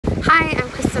Hi, I'm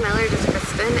Kristen Eller, just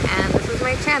Kristen, and this is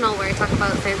my channel where I talk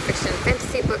about science fiction and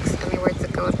fantasy books and the words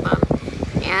that go with them.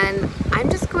 And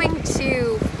I'm just going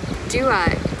to do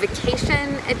a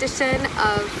vacation edition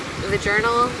of the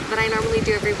journal that I normally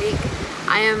do every week.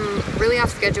 I am really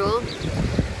off schedule,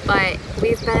 but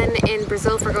we've been in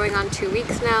Brazil for going on 2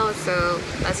 weeks now, so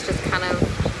that's just kind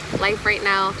of life right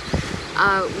now.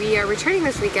 We are returning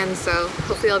this weekend, so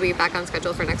hopefully I'll be back on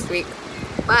schedule for next week.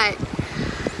 But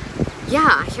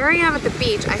yeah, here I am at the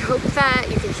beach. I hope that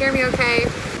you can hear me okay.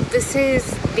 This is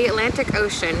the Atlantic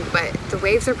Ocean, but the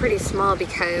waves are pretty small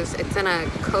because it's in a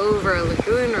cove or a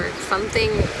lagoon or something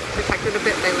protected a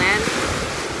bit by land.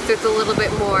 So it's a little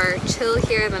bit more chill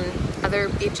here than other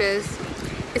beaches.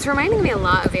 It's reminding me a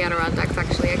lot of the Adirondacks,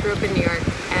 actually. I grew up in New York,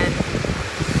 and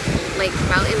like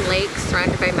Mountain Lake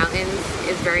surrounded by mountains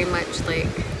is very much like,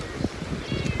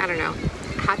 I don't know,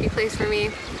 a happy place for me.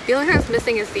 The only thing that's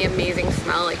missing is the amazing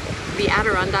smell. Like the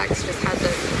Adirondacks just has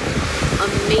this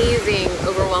amazing,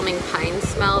 overwhelming pine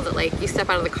smell that like you step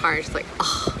out of the car, it's like,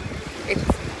 oh, it's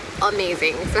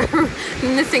amazing. So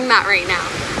I'm missing that right now.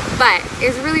 But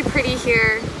it's really pretty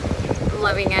here. I'm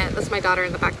loving it. That's my daughter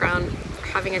in the background,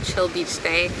 having a chill beach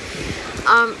day.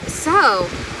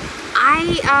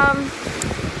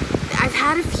 I've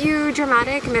had a few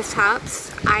dramatic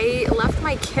mishaps. I left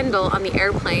my Kindle on the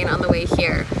airplane on the way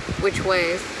here, which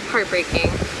was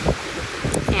heartbreaking.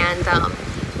 And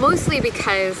mostly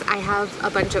because I have a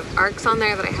bunch of arcs on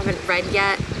there that I haven't read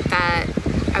yet that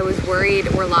I was worried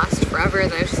were lost forever,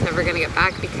 that I was just never gonna get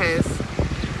back, because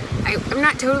I'm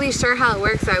not totally sure how it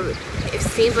works. It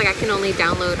seems like I can only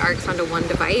download arcs onto one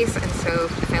device, and so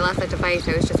if I left that device,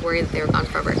 I was just worried that they were gone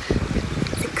forever.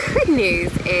 The good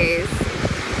news is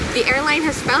the airline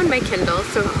has found my Kindle,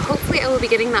 so hopefully I will be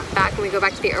getting that back when we go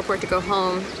back to the airport to go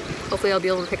home. Hopefully I'll be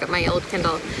able to pick up my old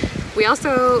Kindle. We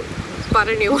also bought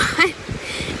a new one,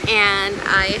 and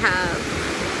I have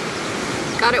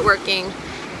got it working.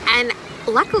 And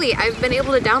luckily I've been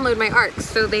able to download my arcs,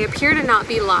 so they appear to not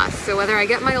be lost. So whether I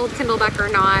get my old Kindle back or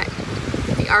not,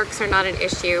 the arcs are not an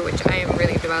issue, which I am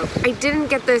relieved about. I didn't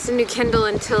get this new Kindle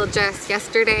until just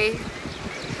yesterday.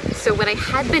 So what I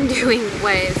had been doing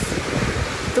was,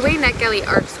 the way NetGalley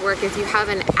arcs work is you have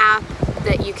an app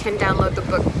that you can download the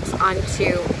books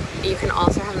onto. You can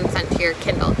also have them sent to your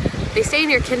Kindle. They stay in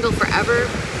your Kindle forever,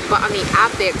 but on the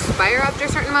app they expire after a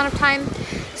certain amount of time.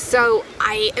 So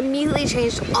I immediately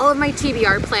changed all of my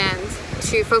TBR plans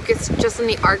to focus just on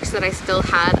the arcs that I still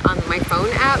had on my phone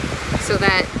app, so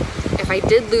that if I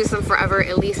did lose them forever,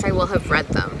 at least I will have read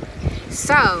them.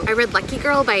 So I read Lucky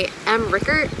Girl by M.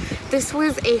 Rickert. This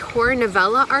was a horror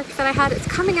novella arc that I had. It's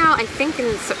coming out, I think,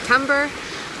 in September.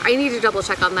 I need to double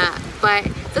check on that, but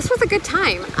this was a good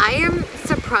time. I am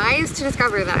surprised to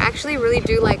discover that I actually really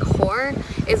do like horror,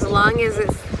 as long as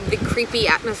it's the creepy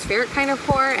atmospheric kind of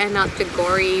horror and not the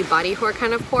gory body horror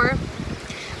kind of horror.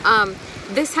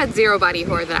 This had zero body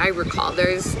horror that I recall.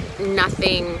 There's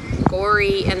nothing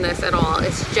gory in this at all.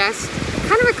 It's just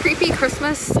kind of a creepy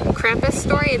Christmas Krampus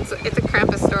story. It's a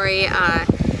Krampus story.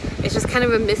 It's just kind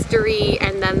of a mystery,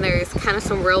 and then there's kind of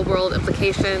some real world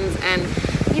implications, and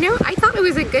you know, I thought it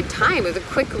was a good time. It was a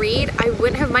quick read. I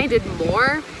wouldn't have minded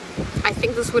more. I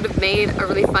think this would have made a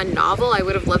really fun novel. I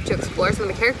would have loved to explore some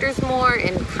of the characters more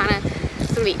and kind of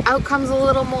some of the outcomes a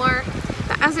little more.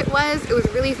 But as it was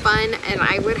really fun, and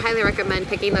I would highly recommend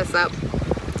picking this up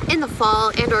in the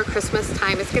fall and or Christmas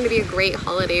time. It's going to be a great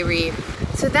holiday read.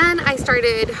 So then I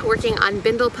started working on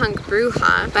Bindlepunk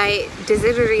Bruja by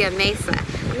Desideria Mesa.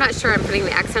 I'm not sure I'm putting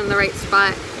the accent in the right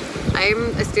spot.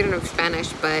 I'm a student of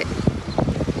Spanish, but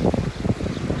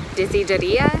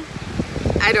Desideria?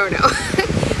 I don't know.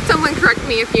 Someone correct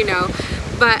me if you know.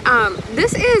 But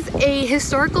this is a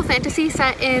historical fantasy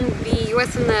set in the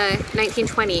US in the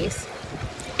 1920s.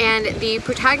 And the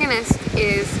protagonist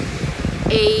is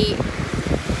a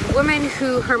woman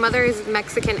who, her mother is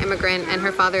Mexican immigrant and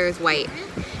her father is white.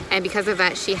 And because of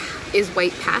that, she is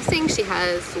white passing. She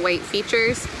has white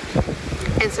features.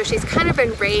 And so she's kind of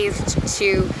been raised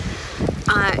to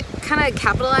kind of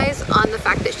capitalize on the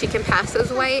fact that she can pass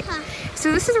as white.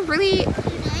 So this is really,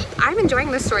 I'm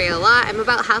enjoying this story a lot. I'm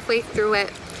about halfway through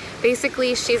it.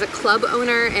 Basically, she's a club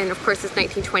owner, and of course it's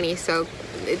 1920, so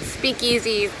it's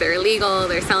speakeasies, they're illegal,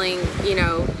 they're selling, you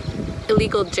know,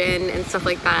 illegal gin and stuff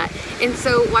like that. And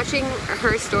so watching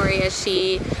her story as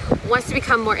she wants to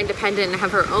become more independent and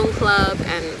have her own club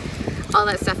and all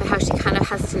that stuff, and how she kind of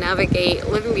has to navigate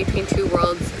living between two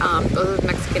worlds, both as a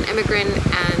Mexican immigrant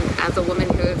and as a woman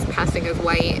who is passing as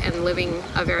white and living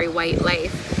a very white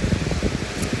life.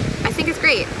 I think it's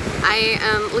great. I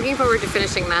am looking forward to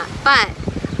finishing that, but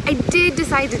I did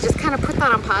decide to just kind of put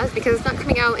that on pause because it's not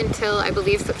coming out until I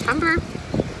believe September.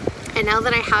 And now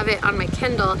that I have it on my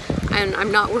Kindle, and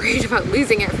I'm not worried about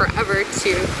losing it forever to,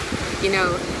 you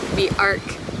know, the ARC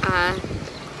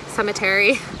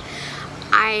cemetery,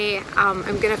 I'm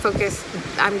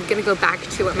gonna go back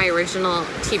to what my original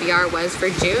TBR was for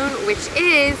June, which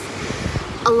is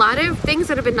a lot of things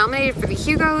that have been nominated for the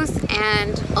Hugos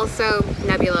and also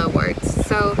Nebula Awards.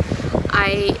 So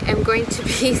I am going to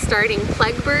be starting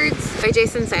Plague Birds by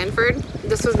Jason Sanford.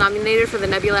 This was nominated for the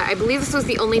Nebula. I believe this was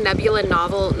the only Nebula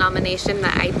novel nomination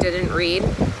that I didn't read.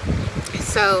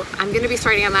 So I'm gonna be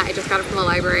starting on that. I just got it from the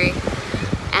library.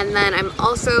 And then I'm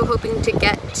also hoping to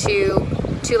get to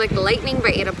Like the Lightning by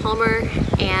Ada Palmer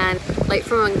and Light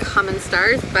from Uncommon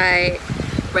Stars by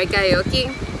Reika Aoki,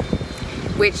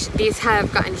 which these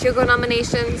have gotten Hugo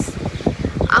nominations.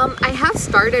 I have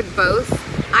started both.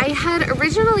 I had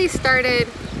originally started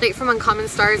Light from Uncommon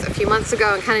Stars a few months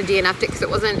ago and kind of DNF'd it because it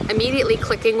wasn't immediately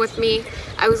clicking with me.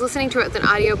 I was listening to it as an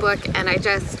audiobook and I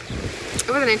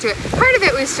wasn't into it. Part of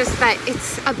it was just that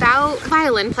it's about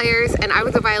violin players, and I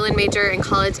was a violin major in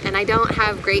college and I don't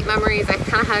have great memories. I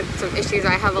kind of had some issues.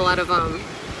 I have a lot of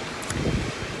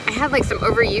I had like some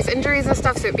overuse injuries and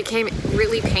stuff, so it became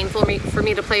really painful for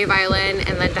me to play violin,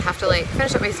 and then to have to like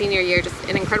finish up my senior year just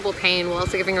in incredible pain while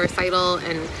also giving a recital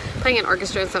and playing an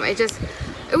orchestra and stuff.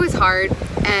 It was hard,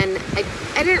 and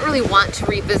I didn't really want to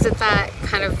revisit that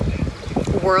kind of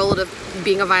world of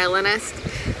being a violinist.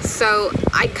 So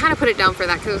I kind of put it down for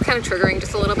that because it was kind of triggering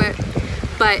just a little bit.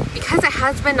 But because it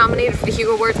has been nominated for the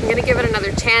Hugo Awards, I'm going to give it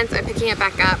another chance. I'm picking it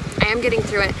back up. I am getting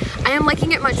through it. I am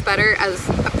liking it much better as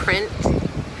a print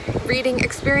reading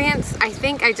experience. I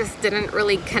think I just didn't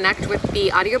really connect with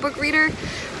the audiobook reader,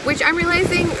 which I'm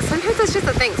realizing sometimes that's just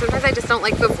a thing. Sometimes I just don't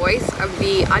like the voice of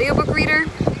the audiobook reader,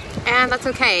 and that's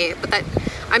okay. But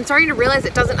I'm starting to realize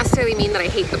it doesn't necessarily mean that I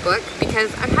hate the book,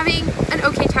 because I'm having an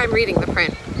okay time reading the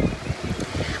print.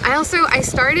 I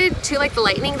started To Like the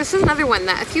Lightning. This is another one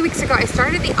that a few weeks ago I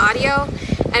started the audio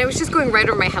and it was just going right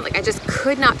over my head. Like I just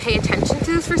could not pay attention to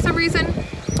this for some reason.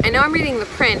 I know I'm reading the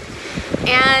print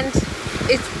and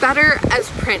it's better as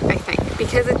print, I think,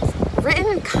 because it's written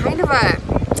in kind of a,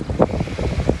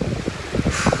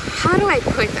 how do I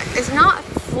put this? It's not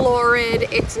florid,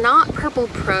 it's not purple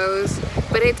prose,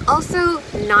 but it's also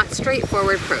not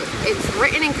straightforward prose. It's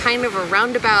written in kind of a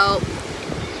roundabout,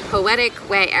 poetic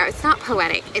way. It's not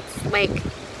poetic,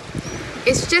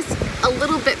 it's just a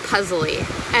little bit puzzly,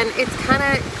 and it's kind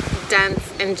of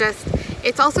dense, and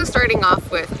it's also starting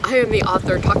off with, I am the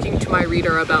author talking to my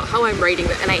reader about how I'm writing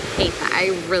it, and I hate that. I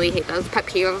really hate that. It's a pet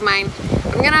peeve of mine.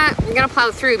 I'm gonna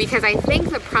plow through because I think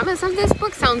the premise of this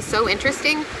book sounds so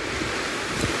interesting,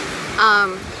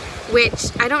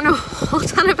 which I don't know a whole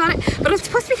ton about it, but it's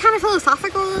supposed to be kind of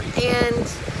philosophical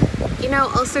and, you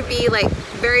know, also be like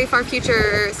very far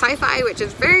future sci-fi, which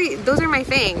is those are my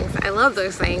things. I love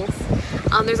those things.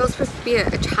 There's also supposed to be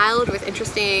a child with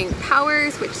interesting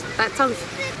powers, which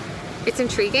it's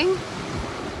intriguing.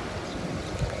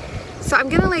 So I'm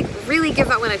gonna like really give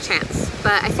that one a chance,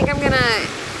 but I think I'm gonna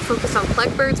focus on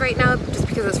Plague Birds right now just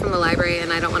because it's from the library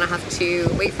and I don't want to have to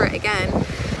wait for it again.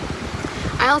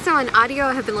 I also on audio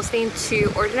have been listening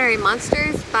to Ordinary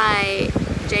Monsters by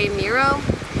Jay Miro,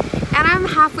 and I'm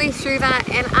halfway through that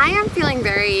and I am feeling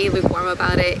very lukewarm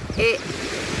about it.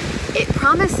 It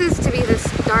promises to be this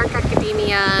dark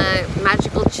academia,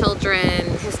 magical children,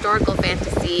 historical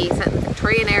fantasy set in the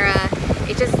Victorian era.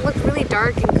 It just looks really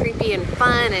dark and creepy and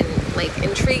fun and like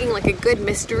intriguing, like a good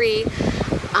mystery.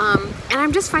 And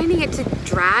I'm just finding it to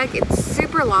drag. It's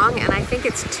super long and I think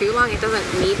it's too long. It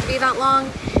doesn't need to be that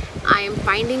long. I am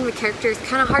finding the characters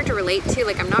kind of hard to relate to.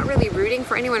 Like I'm not really rooting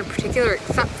for anyone in particular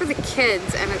except for the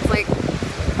kids, and it's like,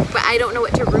 but I don't know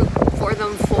what to root for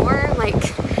them for. Like,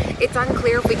 it's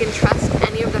unclear if we can trust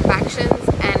any of the factions,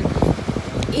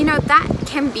 and you know, that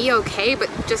can be okay, but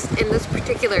just in this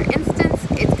particular instance,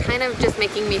 it's kind of just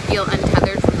making me feel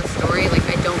untethered from the story. Like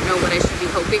I don't know what I should be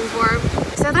hoping for.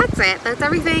 So that's it. That's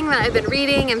everything that I've been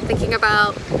reading and thinking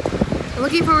about. I'm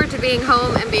looking forward to being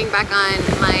home and being back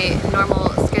on my normal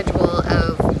schedule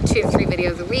of 2 to 3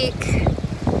 videos a week.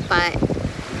 But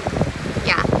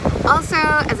yeah, also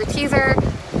as a teaser,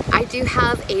 I do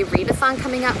have a readathon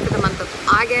coming up for the month of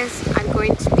August. I'm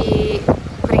going to be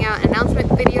putting out an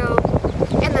announcement video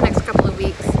in the next couple of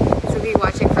weeks, so be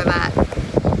watching for that.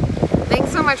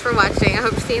 Thanks so much for watching. I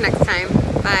hope to see you next time.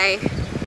 Bye.